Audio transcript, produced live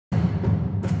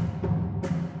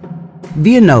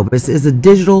Via Nobis is a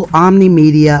digital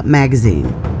omnimedia magazine.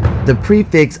 The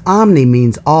prefix omni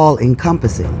means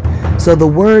all-encompassing, so the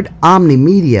word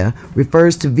omnimedia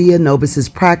refers to Via Nobis's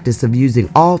practice of using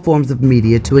all forms of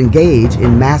media to engage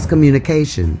in mass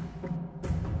communication.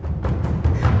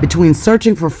 Between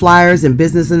searching for flyers and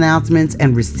business announcements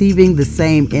and receiving the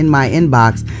same in my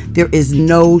inbox, there is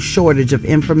no shortage of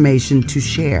information to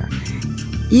share.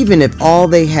 Even if all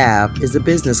they have is a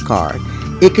business card,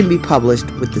 it can be published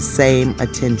with the same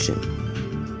attention.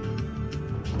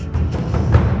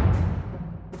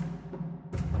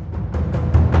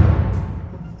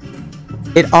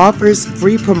 It offers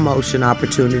free promotion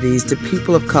opportunities to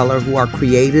people of color who are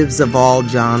creatives of all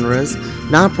genres,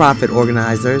 nonprofit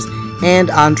organizers,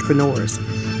 and entrepreneurs.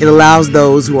 It allows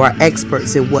those who are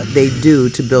experts in what they do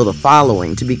to build a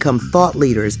following, to become thought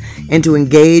leaders, and to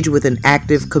engage with an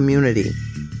active community.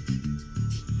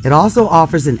 It also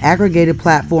offers an aggregated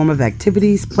platform of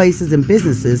activities, places, and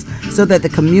businesses so that the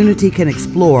community can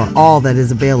explore all that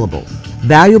is available.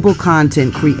 Valuable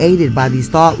content created by these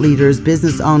thought leaders,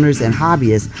 business owners, and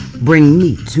hobbyists bring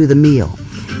meat to the meal.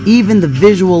 Even the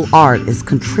visual art is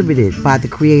contributed by the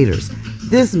creators.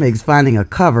 This makes finding a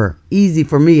cover easy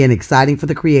for me and exciting for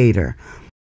the creator.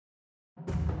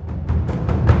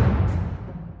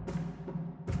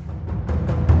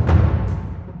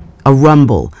 A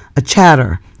rumble, a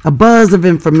chatter, a buzz of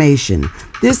information.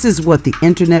 This is what the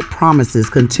internet promises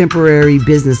contemporary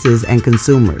businesses and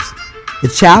consumers. The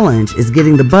challenge is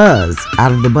getting the buzz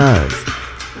out of the buzz.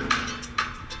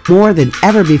 More than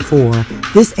ever before,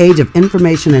 this age of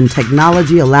information and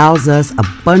technology allows us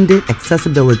abundant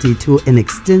accessibility to an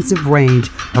extensive range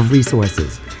of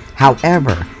resources.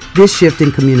 However, this shift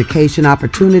in communication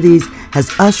opportunities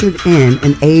has ushered in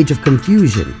an age of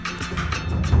confusion.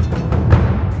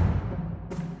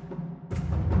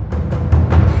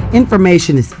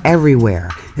 Information is everywhere.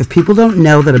 If people don't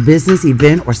know that a business,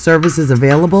 event, or service is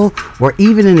available or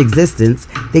even in existence,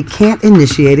 they can't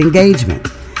initiate engagement.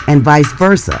 And vice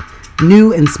versa.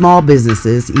 New and small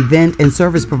businesses, event, and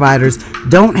service providers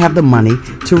don't have the money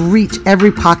to reach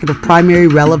every pocket of primary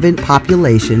relevant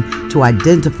population to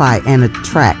identify and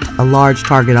attract a large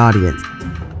target audience.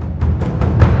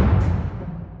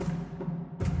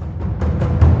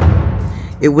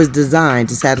 It was designed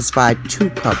to satisfy two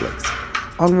publics.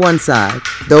 On one side,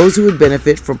 those who would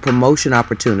benefit from promotion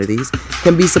opportunities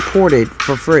can be supported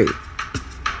for free.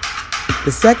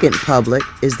 The second public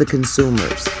is the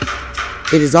consumers.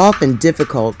 It is often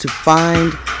difficult to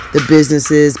find the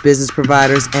businesses, business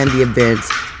providers, and the events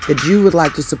that you would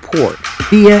like to support.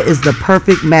 VIA is the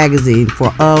perfect magazine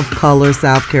for Of Color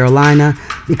South Carolina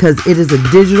because it is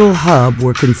a digital hub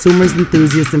where consumers,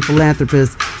 enthusiasts, and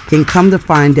philanthropists can come to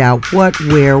find out what,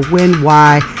 where, when,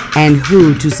 why, and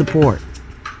who to support.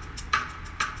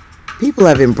 People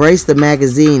have embraced the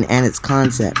magazine and its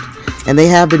concept, and they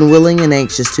have been willing and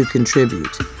anxious to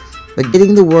contribute. But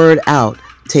getting the word out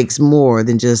takes more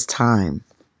than just time.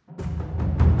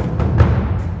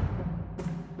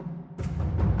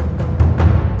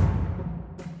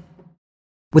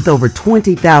 With over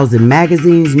 20,000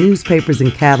 magazines, newspapers,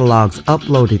 and catalogs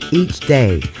uploaded each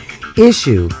day,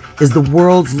 Issue is the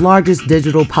world's largest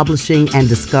digital publishing and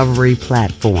discovery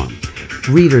platform.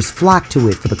 Readers flock to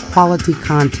it for the quality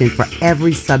content for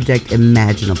every subject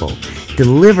imaginable,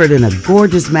 delivered in a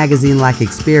gorgeous magazine-like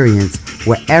experience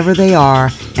wherever they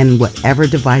are and whatever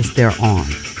device they're on.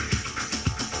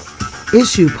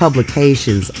 Issue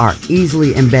publications are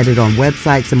easily embedded on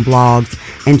websites and blogs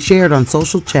and shared on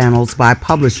social channels by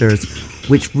publishers,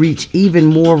 which reach even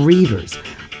more readers.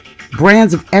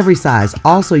 Brands of every size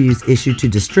also use Issue to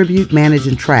distribute, manage,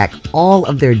 and track all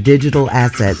of their digital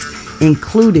assets,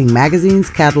 including magazines,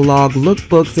 catalog,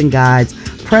 lookbooks and guides,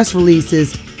 press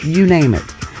releases, you name it.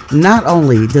 Not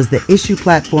only does the Issue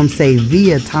platform save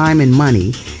VIA time and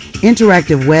money,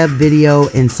 interactive web, video,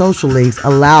 and social links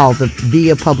allow the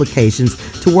VIA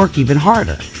publications to work even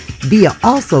harder. VIA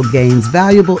also gains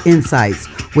valuable insights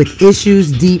with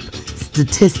Issue's deep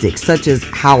statistics, such as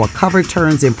how a cover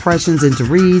turns impressions into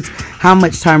reads, how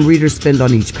much time readers spend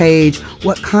on each page,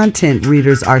 what content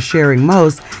readers are sharing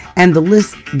most, and the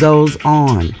list goes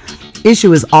on.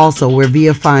 Issue is also where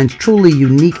VIA finds truly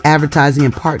unique advertising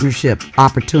and partnership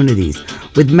opportunities.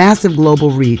 With massive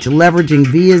global reach, leveraging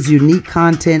VIA's unique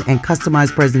content and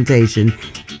customized presentation,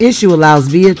 Issue allows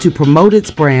VIA to promote its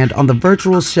brand on the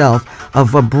virtual shelf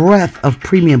of a breadth of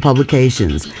premium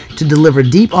publications to deliver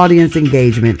deep audience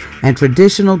engagement and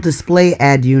traditional display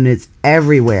ad units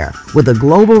everywhere. With a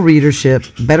global readership,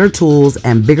 better tools,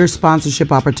 and bigger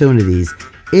sponsorship opportunities,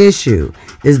 Issue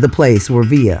is the place where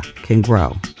VIA can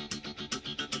grow.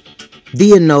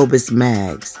 Via Nobis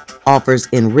Mags. offers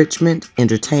enrichment,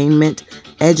 entertainment,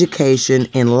 education,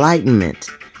 enlightenment,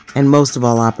 and most of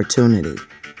all, opportunity.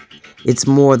 It's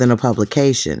more than a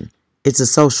publication. It's a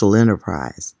social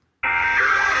enterprise.